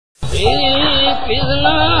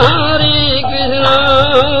Krishna, Hare Krishna,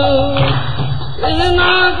 Krishna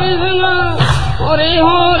Krishna, Hare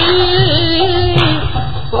Hare,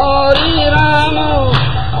 Hare Rama,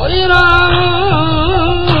 Hare Rama,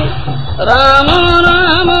 Rama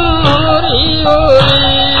Rama, Hare Hare.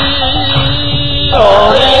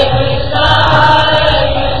 Hare Krishna, Hare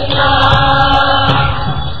Krishna,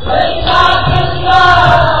 Krishna Krishna,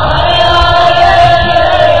 Hare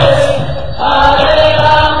Hare, Hare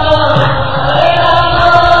Rama, Hare Rama,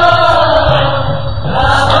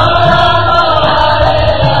 Rama Rama,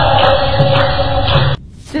 Hare Hare.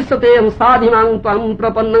 Sisateyam sadhimang tvam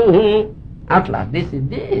prapannam. At last, this is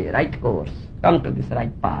the right course. Come to this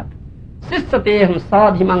right path. Sisateyam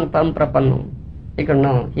sadhimang tvam prapannam. He can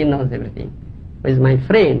know, he knows everything. Who is my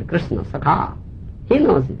friend, Krishna, Sakha. He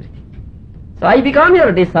knows everything. So I become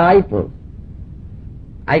your disciple.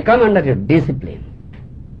 I come under your discipline.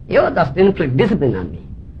 You just inflict discipline on me.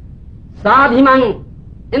 Sadhimang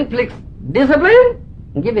inflicts discipline,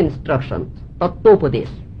 give instructions. Tattvopadesh.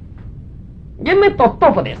 Give me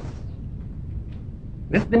tattvopadesh.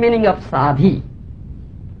 This is the meaning of sadhi.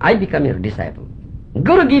 I become your disciple.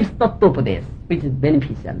 Guru gives tattvopadesh, which is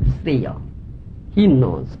beneficial, Sriya. He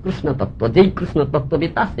knows Krishna Tattva. Jai Krishna Tattva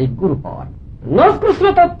Vita, say Guru power. Knows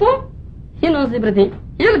Krishna Tattva, he knows everything.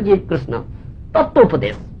 He will give Krishna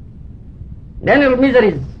Tattvopadesh. Then your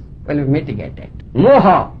miseries will be mitigated.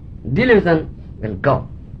 Moha, delusion, will go.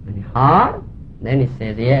 When he heard, then he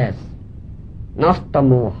says, yes. Nasta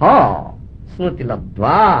moha, smriti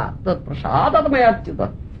labdva, tat prasadat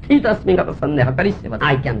mayachyuta, thitasmi gata sandeha karishyava.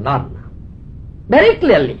 I can learn now. Very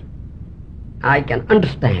clearly, I can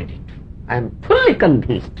understand it. I am fully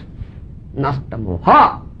convinced. Nasta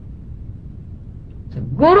moha. So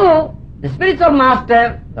Guru, the spiritual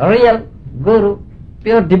master, the real Guru,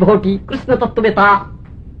 pure devotee, Krishna Tattvata,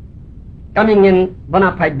 coming in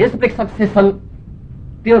bona fide disciplic succession,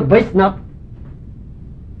 pure Vaishnava,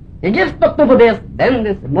 he gives Tattvopadesh, then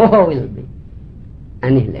this moha will be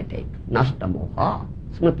annihilated. Nasta moha.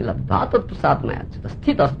 Smriti labdha tat prasadmayachyuta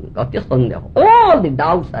sthitasmi gatya sandeha. All the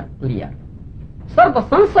doubts are clear. Sarva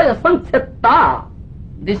sansaya sanchetta.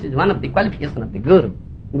 This is one of the qualifications of the Guru,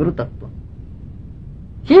 Guru Tattva.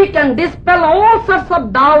 He can dispel all sorts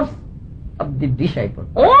of doubts of the disciple.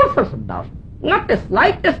 All sorts of doubts. Not the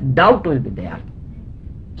slightest doubt will be there.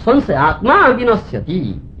 Sansaya atma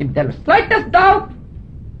vinasyati. If there is slightest doubt,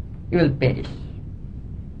 you will perish.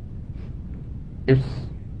 If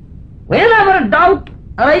whenever doubt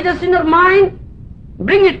arises in your mind,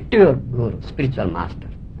 bring it to your Guru, spiritual master,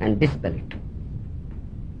 and dispel it.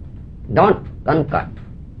 Don't concord,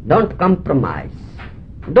 don't compromise,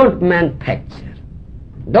 don't manufacture,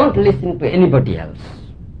 don't listen to anybody else.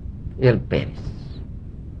 You will perish.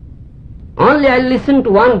 Only I listen to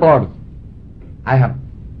one body. I have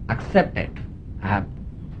accepted. I have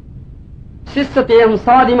Sisateyam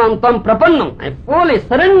sadhimam tam prapannam. I fully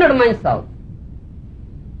surrendered myself.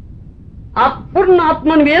 Purna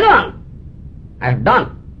atman vedan. I have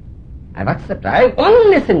done. I have accepted. I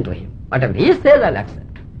only listen to him. Whatever he says, I will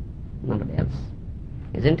accept. Nobody else.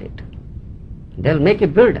 Isn't it? They will make a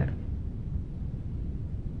builder.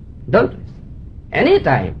 Don't listen. Any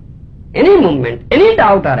time, any moment, any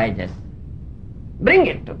doubt arises, bring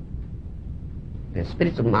it to the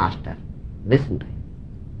spiritual master. Listen to him.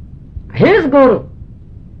 His Guru,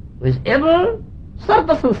 who is able,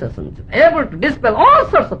 sarva sensations, able to dispel all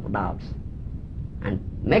sorts of doubts and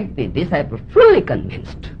make the disciple fully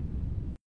convinced.